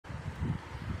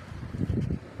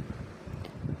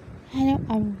Hello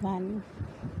everyone,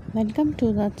 welcome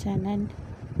to the channel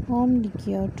Home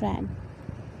Decor Trend.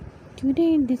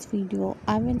 Today in this video,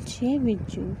 I will share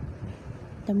with you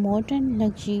the modern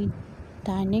luxury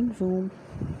dining room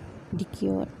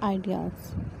decor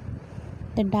ideas.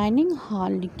 The dining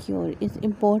hall decor is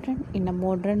important in a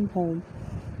modern home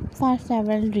for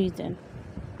several reasons.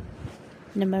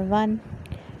 Number 1,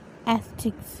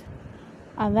 aesthetics.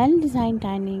 A well-designed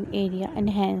dining area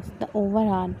enhances the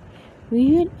overall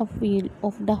visual appeal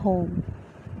of the home.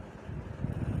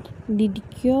 The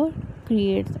decor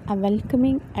creates a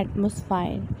welcoming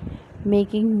atmosphere,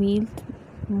 making meals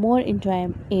more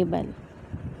enjoyable.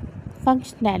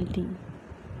 Functionality.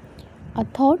 A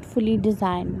thoughtfully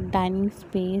designed dining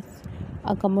space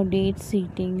accommodates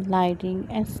seating, lighting,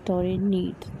 and storage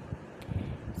needs.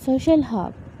 Social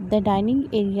hub. The dining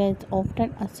area is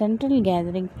often a central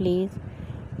gathering place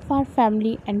for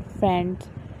family and friends,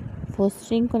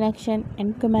 fostering connection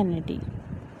and community.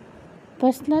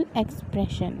 Personal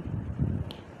expression.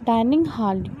 Dining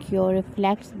hall decor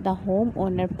reflects the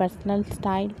homeowner's personal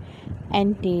style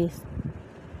and taste.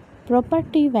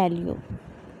 Property value.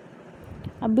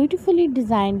 A beautifully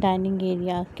designed dining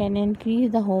area can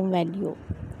increase the home value.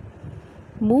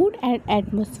 Mood and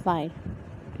atmosphere.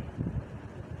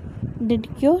 The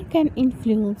decor can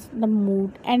influence the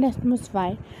mood and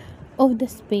atmosphere of the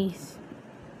space,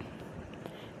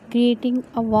 creating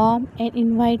a warm and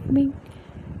inviting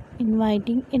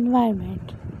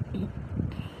environment.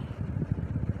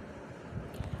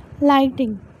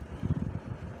 Lighting.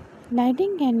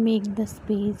 Lighting can make the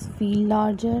space feel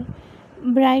larger,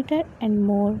 brighter, and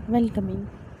more welcoming.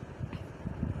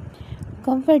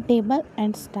 Comfortable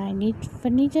and stylish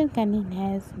furniture can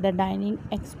enhance the dining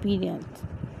experience.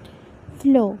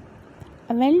 Flow.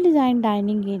 A well designed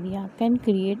dining area can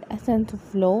create a sense of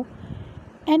flow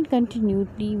and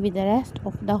continuity with the rest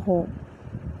of the home.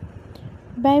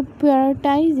 By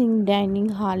prioritizing dining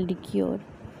hall decor,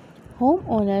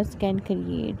 homeowners can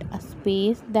create a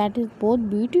space that is both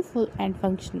beautiful and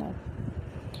functional,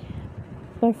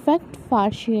 perfect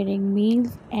for sharing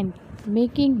meals and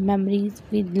making memories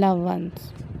with loved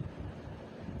ones.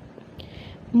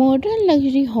 Modern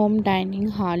luxury home dining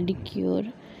hall decor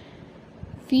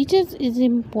features is an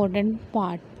important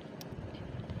part.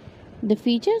 The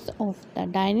features of the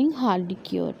dining hall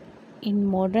decor in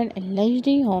modern and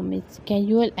luxury home is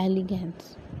casual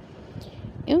elegance.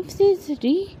 Emphasis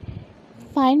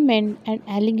refinement and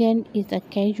elegant is a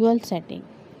casual setting.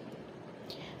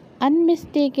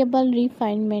 Unmistakable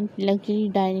refinement. Luxury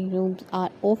dining rooms are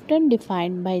often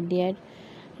defined by their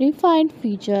refined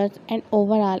features and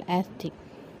overall aesthetic.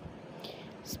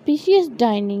 Spacious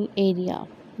dining area.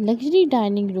 Luxury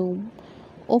dining room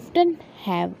often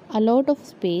have a lot of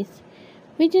space,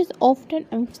 which is often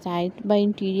emphasized by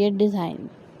interior design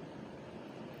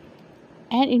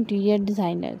and interior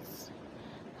designers.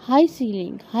 High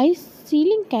ceiling. High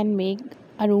ceiling can make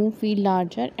a room feel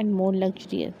larger and more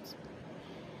luxurious.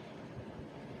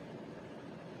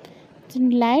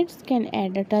 Thin lights can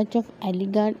add a touch of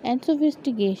elegance and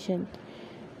sophistication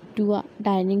to a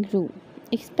dining room.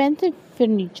 Expensive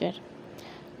furniture.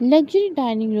 Luxury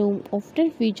dining room often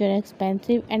feature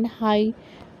expensive and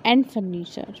high-end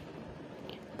furniture.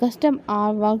 Custom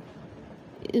artwork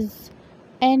is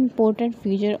an important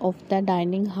feature of the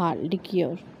dining hall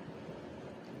decor.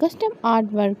 Custom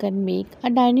artwork can make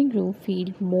a dining room feel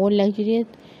more luxurious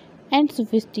and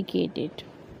sophisticated.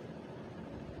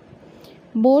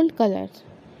 Bold colors.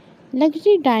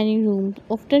 Luxury dining rooms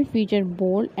often feature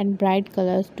bold and bright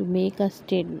colors to make a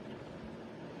statement.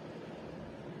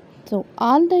 So,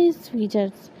 all these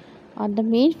features are the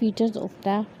main features of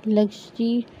the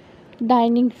luxury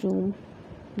dining room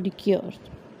decor.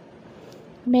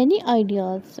 Many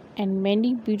ideas and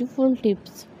many beautiful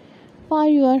tips for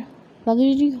your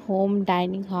luxury home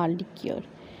dining hall decor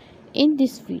in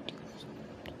this video.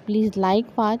 Please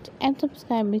like, watch, and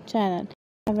subscribe my channel.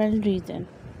 Several reasons.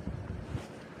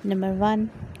 Number 1,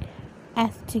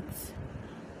 aesthetics.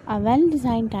 A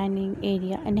well-designed dining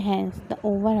area enhances the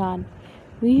overall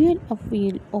visual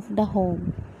appeal of the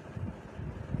home.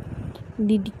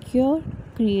 The decor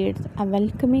creates a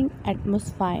welcoming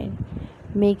atmosphere,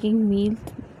 making meals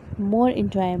more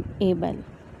enjoyable.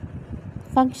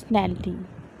 Functionality.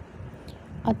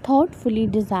 A thoughtfully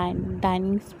designed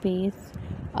dining space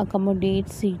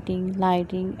accommodates seating,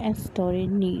 lighting, and storage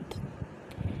needs.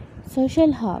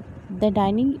 Social hub. The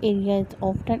dining area is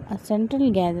often a central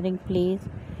gathering place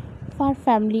for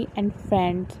family and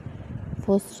friends,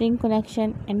 fostering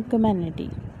connection and community.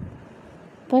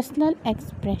 Personal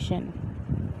expression.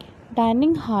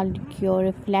 Dining hall decor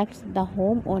reflects the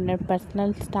homeowner's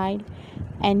personal style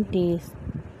and taste.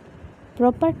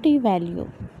 Property value.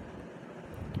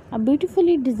 A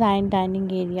beautifully designed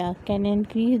dining area can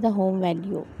increase the home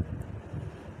value.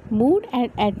 Mood and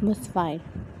atmosphere.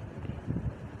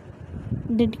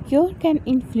 The decor can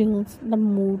influence the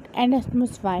mood and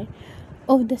atmosphere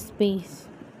of the space,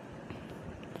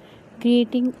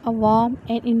 creating a warm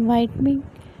and inviting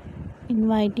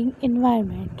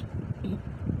environment.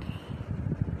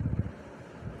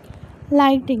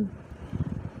 Lighting.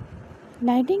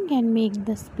 Lighting can make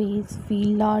the space feel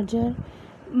larger,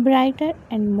 brighter,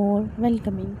 and more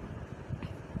welcoming.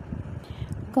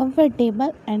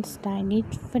 Comfortable and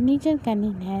stylish furniture can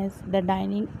enhance the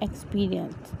dining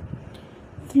experience.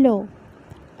 Flow.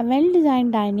 A well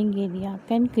designed dining area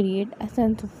can create a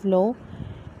sense of flow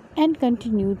and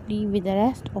continuity with the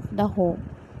rest of the home.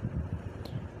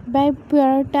 By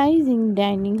prioritizing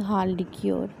dining hall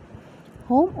decor,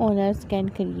 homeowners can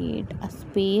create a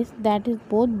space that is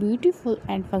both beautiful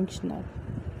and functional,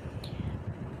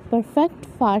 perfect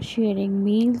for sharing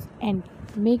meals and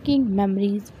making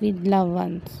memories with loved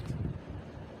ones.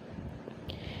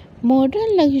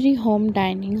 Modern luxury home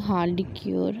dining hall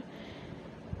decor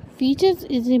features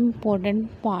is an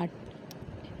important part.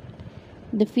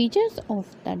 The features of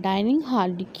the dining hall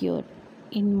decor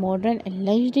in modern and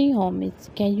luxury home is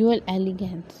casual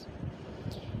elegance.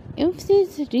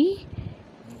 Emphasis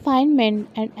refinement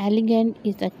and elegant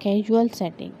is a casual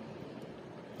setting.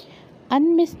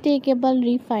 Unmistakable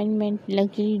refinement.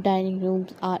 Luxury dining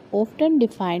rooms are often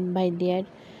defined by their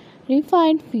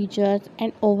refined features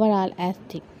and overall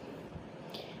aesthetic.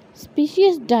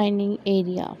 Spacious dining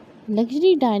area.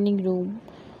 Luxury dining room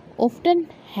often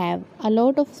have a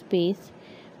lot of space,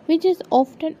 which is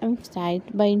often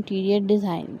emphasized by interior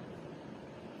design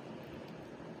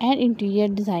and interior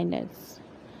designers.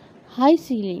 High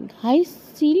ceiling. High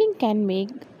ceiling can make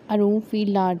a room feel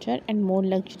larger and more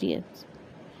luxurious.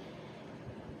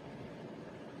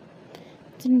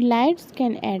 Thin lights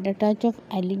can add a touch of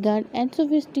elegance and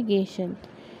sophistication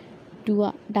to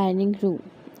a dining room.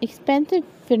 Expensive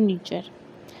furniture.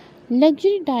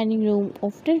 Luxury dining room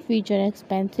often feature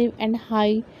expensive and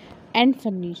high-end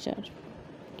furniture.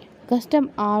 Custom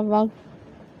artwork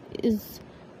is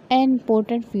an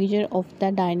important feature of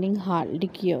the dining hall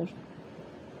decor.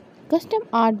 Custom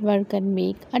artwork can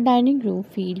make a dining room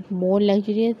feel more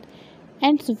luxurious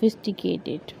and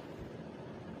sophisticated.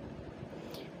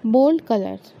 Bold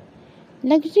colors.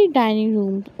 Luxury dining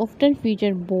rooms often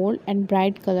feature bold and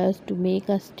bright colors to make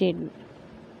a statement.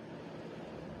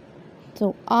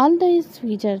 So, all these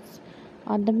features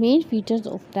are the main features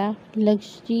of the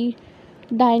luxury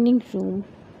dining room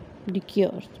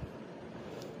decor.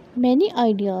 Many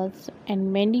ideas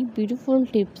and many beautiful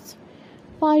tips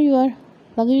for your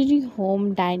luxury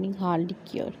home dining hall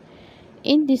decor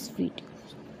in this video.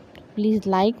 Please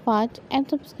like, watch, and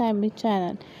subscribe my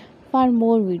channel for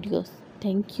more videos.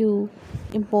 Thank you.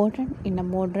 Important in a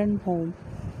modern home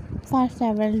for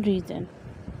several reasons.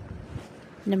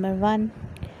 Number 1.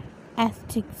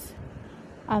 Aesthetics.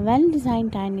 A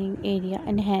well-designed dining area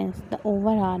enhances the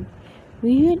overall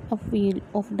visual appeal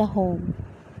of the home.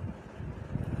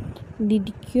 The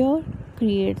decor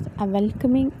creates a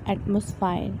welcoming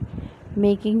atmosphere,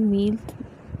 making meals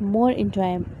more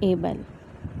enjoyable.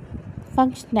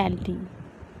 Functionality.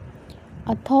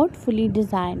 A thoughtfully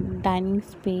designed dining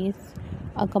space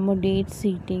accommodates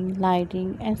seating,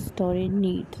 lighting, and storage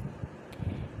needs.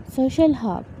 Social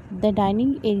hub. The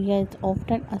dining area is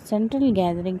often a central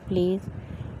gathering place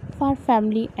for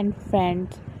family and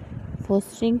friends,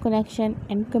 fostering connection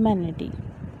and community.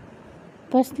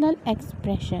 Personal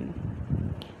expression.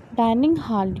 Dining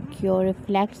hall decor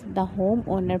reflects the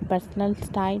homeowner's personal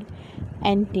style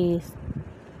and taste.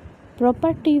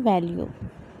 Property value.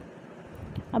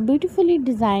 A beautifully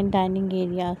designed dining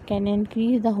area can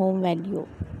increase the home value.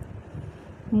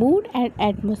 Mood and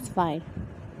atmosphere.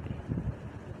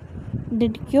 The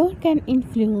decor can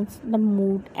influence the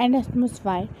mood and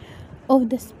atmosphere of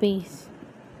the space,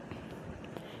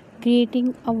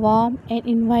 creating a warm and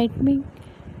inviting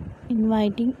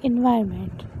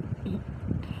environment.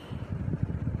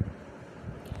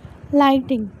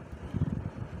 Lighting.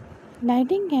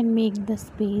 Lighting can make the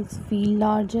space feel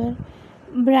larger,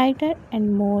 brighter,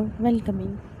 and more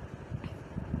welcoming.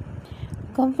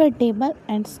 Comfortable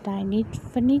and stylish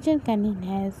furniture can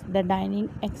enhance the dining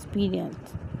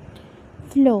experience.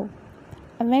 Flow.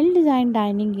 A well designed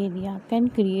dining area can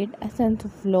create a sense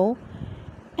of flow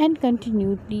and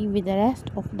continuity with the rest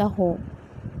of the home.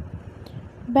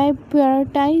 By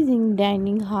prioritizing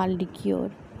dining hall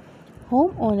decor,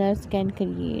 homeowners can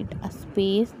create a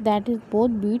space that is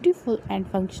both beautiful and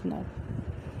functional,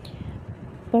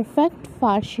 perfect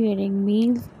for sharing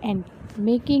meals and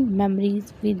making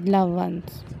memories with loved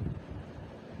ones.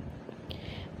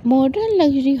 Modern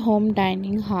luxury home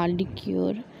dining hall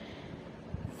decor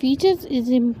features is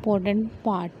an important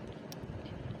part.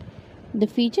 The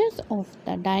features of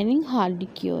the dining hall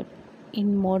decor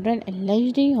in modern and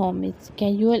luxury home is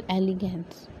casual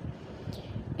elegance.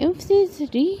 Emphasis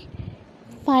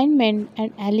refinement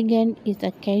and elegant is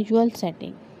a casual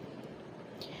setting.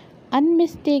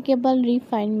 Unmistakable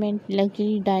refinement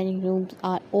luxury dining rooms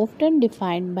are often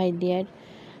defined by their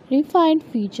refined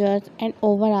features and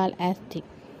overall aesthetic.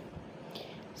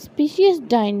 Spacious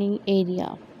dining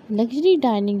area. Luxury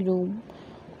dining room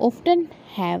often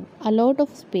have a lot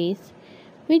of space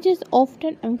which is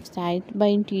often emphasized by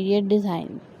interior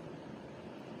design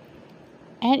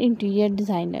and interior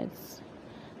designers.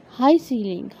 High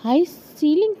ceiling. High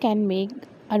ceiling can make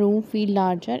a room feel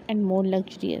larger and more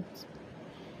luxurious.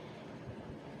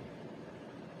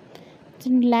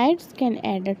 Thin lights can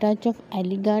add a touch of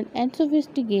elegance and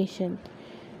sophistication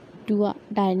to a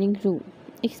dining room.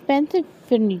 Expensive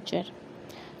furniture.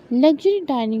 Luxury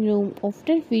dining room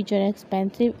often feature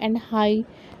expensive and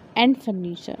high-end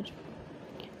furniture.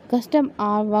 Custom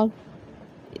artwork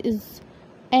is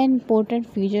an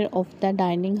important feature of the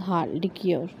dining hall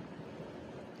decor.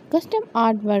 Custom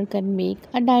artwork can make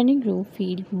a dining room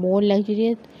feel more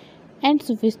luxurious and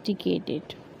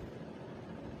sophisticated.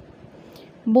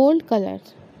 Bold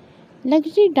colors.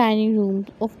 Luxury dining rooms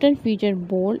often feature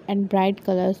bold and bright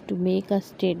colors to make a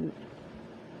statement.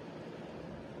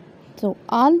 So,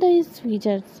 all these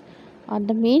features are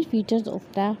the main features of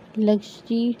the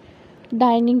luxury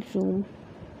dining room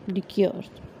decor.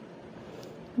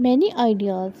 Many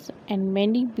ideas and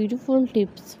many beautiful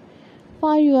tips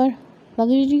for your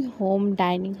luxury home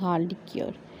dining hall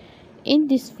decor in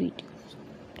this video.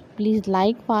 Please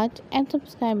like, watch and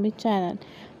subscribe my channel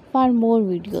for more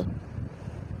videos.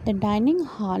 The dining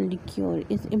hall decor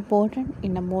is important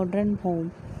in a modern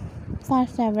home for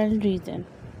several reasons.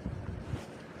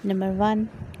 Number 1.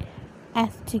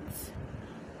 Aesthetics.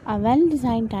 A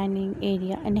well-designed dining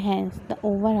area enhances the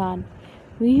overall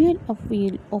visual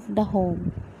appeal of the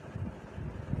home.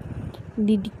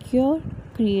 The decor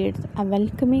creates a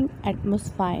welcoming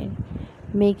atmosphere,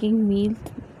 making meals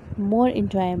more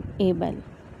enjoyable.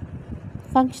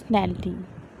 Functionality.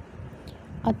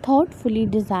 A thoughtfully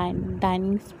designed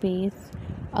dining space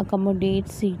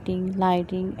accommodates seating,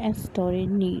 lighting, and storage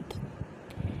needs.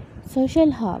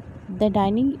 Social hub. The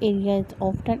dining area is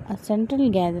often a central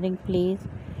gathering place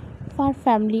for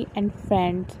family and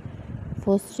friends,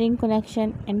 fostering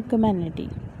connection and community.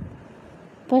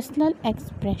 Personal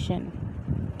expression.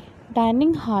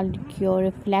 Dining hall decor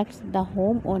reflects the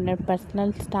homeowner's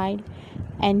personal style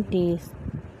and taste.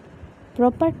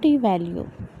 Property value.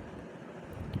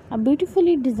 A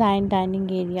beautifully designed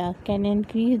dining area can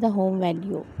increase the home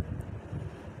value.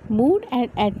 Mood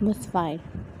and atmosphere.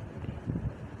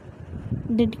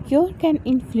 The decor can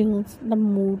influence the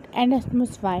mood and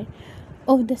atmosphere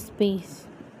of the space,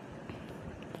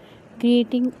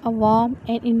 creating a warm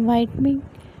and inviting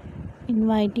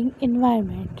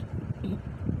environment.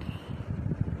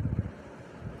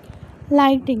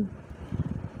 Lighting.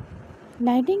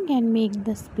 Lighting can make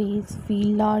the space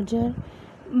feel larger,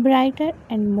 brighter,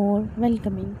 and more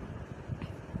welcoming.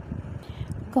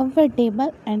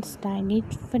 Comfortable and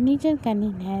stylish furniture can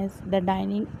enhance the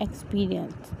dining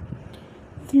experience.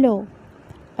 Flow.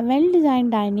 A well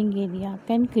designed dining area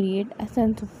can create a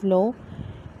sense of flow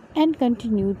and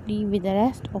continuity with the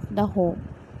rest of the home.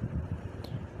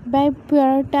 By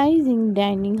prioritizing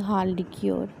dining hall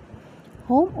decor,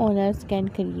 homeowners can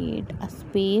create a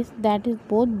space that is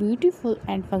both beautiful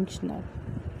and functional,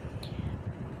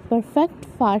 perfect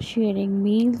for sharing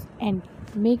meals and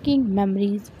making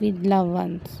memories with loved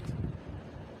ones.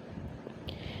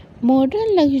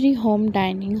 Modern luxury home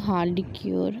dining hall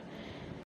decor